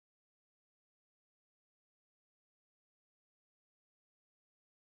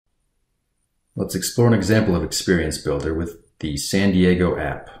Let's explore an example of Experience Builder with the San Diego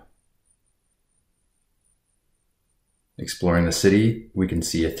app. Exploring the city, we can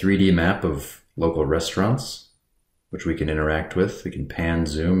see a 3D map of local restaurants, which we can interact with. We can pan,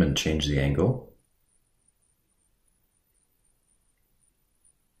 zoom, and change the angle.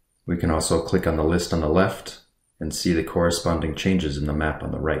 We can also click on the list on the left and see the corresponding changes in the map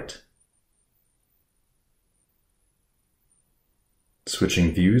on the right.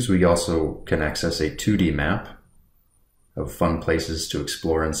 Switching views, we also can access a 2D map of fun places to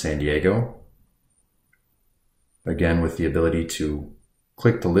explore in San Diego. Again, with the ability to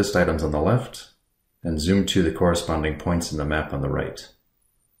click the list items on the left and zoom to the corresponding points in the map on the right.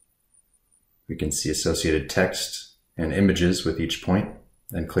 We can see associated text and images with each point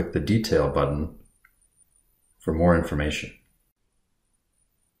and click the Detail button for more information.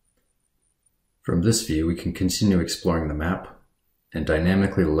 From this view, we can continue exploring the map and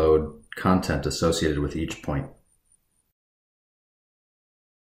dynamically load content associated with each point.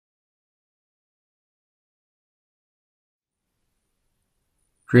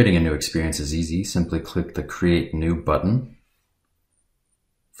 Creating a new experience is easy. Simply click the Create New button.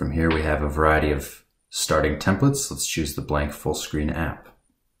 From here we have a variety of starting templates. Let's choose the blank full screen app.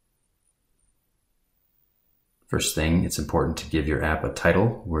 First thing, it's important to give your app a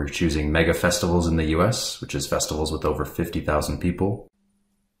title. We're choosing Mega Festivals in the US, which is festivals with over 50,000 people.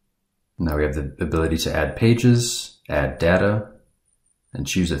 Now we have the ability to add pages, add data, and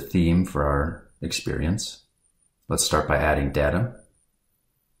choose a theme for our experience. Let's start by adding data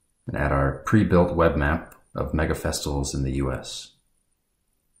and add our pre-built web map of mega festivals in the US.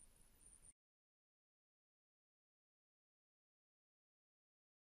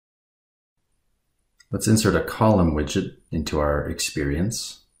 Let's insert a column widget into our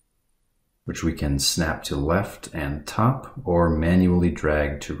experience, which we can snap to left and top or manually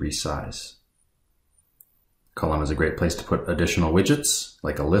drag to resize. Column is a great place to put additional widgets,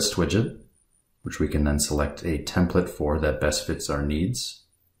 like a list widget, which we can then select a template for that best fits our needs,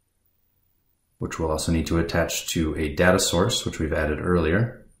 which we'll also need to attach to a data source, which we've added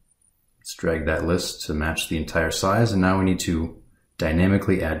earlier. Let's drag that list to match the entire size, and now we need to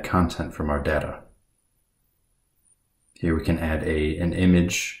dynamically add content from our data. Here we can add an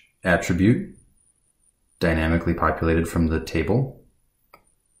image attribute, dynamically populated from the table.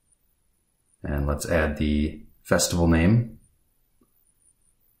 And let's add the festival name.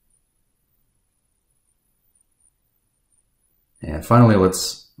 And finally,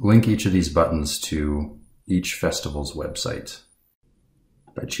 let's link each of these buttons to each festival's website.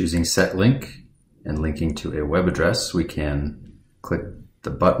 By choosing Set Link and linking to a web address, we can click the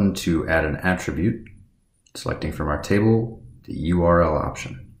button to add an attribute, selecting from our table the URL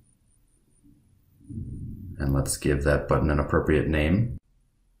option. And let's give that button an appropriate name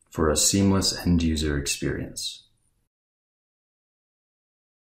for a seamless end user experience.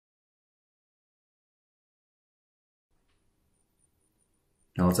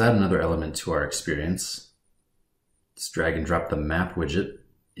 Now let's add another element to our experience. Let's drag and drop the Map widget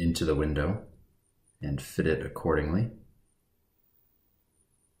into the window and fit it accordingly.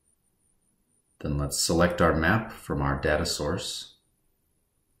 Then let's select our map from our data source.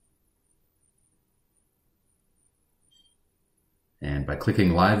 And by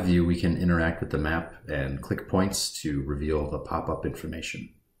clicking Live View, we can interact with the map and click points to reveal the pop-up information.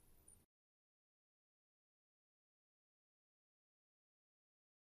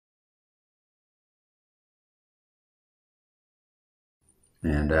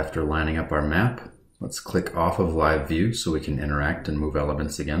 And after lining up our map, let's click off of Live View so we can interact and move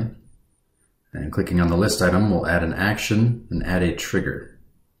elements again. And clicking on the list item, we'll add an action and add a trigger,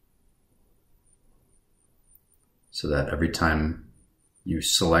 so that every time you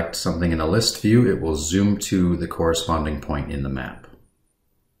select something in a list view, it will zoom to the corresponding point in the map.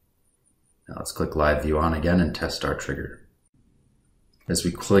 Now let's click Live View on again and test our trigger. As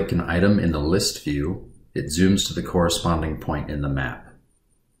we click an item in the list view, it zooms to the corresponding point in the map.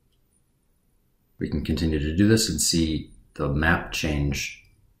 We can continue to do this and see the map change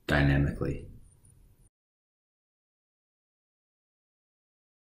dynamically.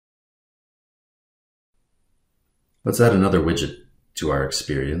 Let's add another widget to our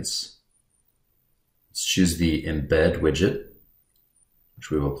experience. Let's choose the Embed widget, which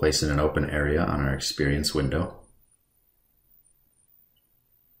we will place in an open area on our experience window.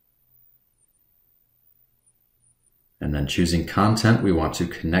 And then choosing content, we want to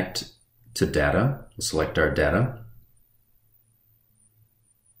connect to data. We'll select our data.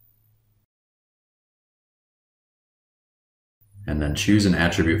 And then choose an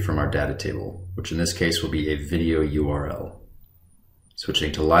attribute from our data table, which in this case will be a video URL.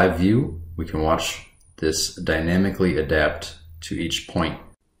 Switching to live view, we can watch this dynamically adapt to each point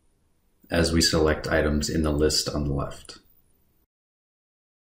as we select items in the list on the left.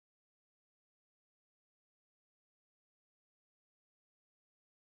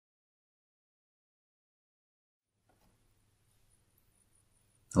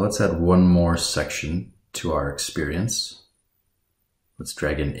 Now let's add one more section to our experience. Let's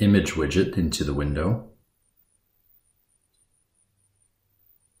drag an image widget into the window.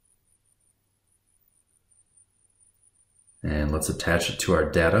 And let's attach it to our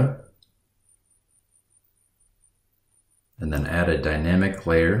data. And then add a dynamic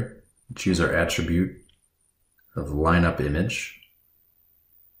layer. Choose our attribute of lineup image.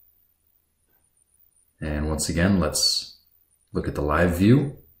 And once again, let's look at the live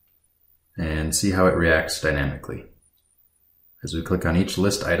view and see how it reacts dynamically. As we click on each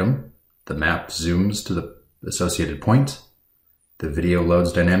list item, the map zooms to the associated point, the video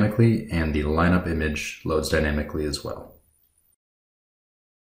loads dynamically, and the lineup image loads dynamically as well.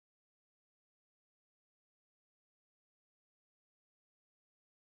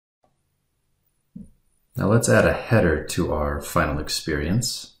 Now let's add a header to our final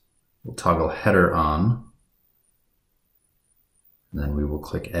experience. We'll toggle header on. And then we will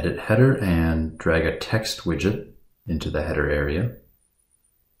click Edit Header and drag a text widget into the header area.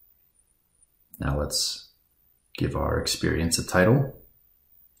 Now let's give our experience a title.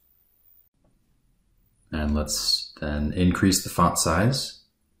 And let's then increase the font size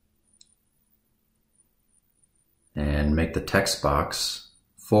and make the text box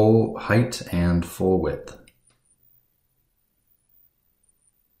full height and full width.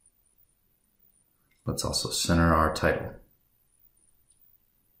 Let's also center our title.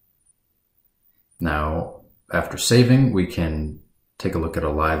 Now, after saving, we can take a look at a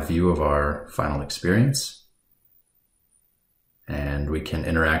live view of our final experience. And we can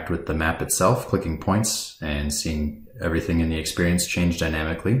interact with the map itself, clicking points and seeing everything in the experience change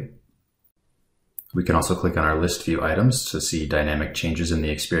dynamically. We can also click on our list view items to see dynamic changes in the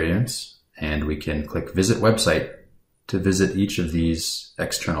experience. And we can click Visit Website to visit each of these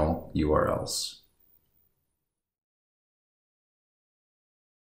external URLs.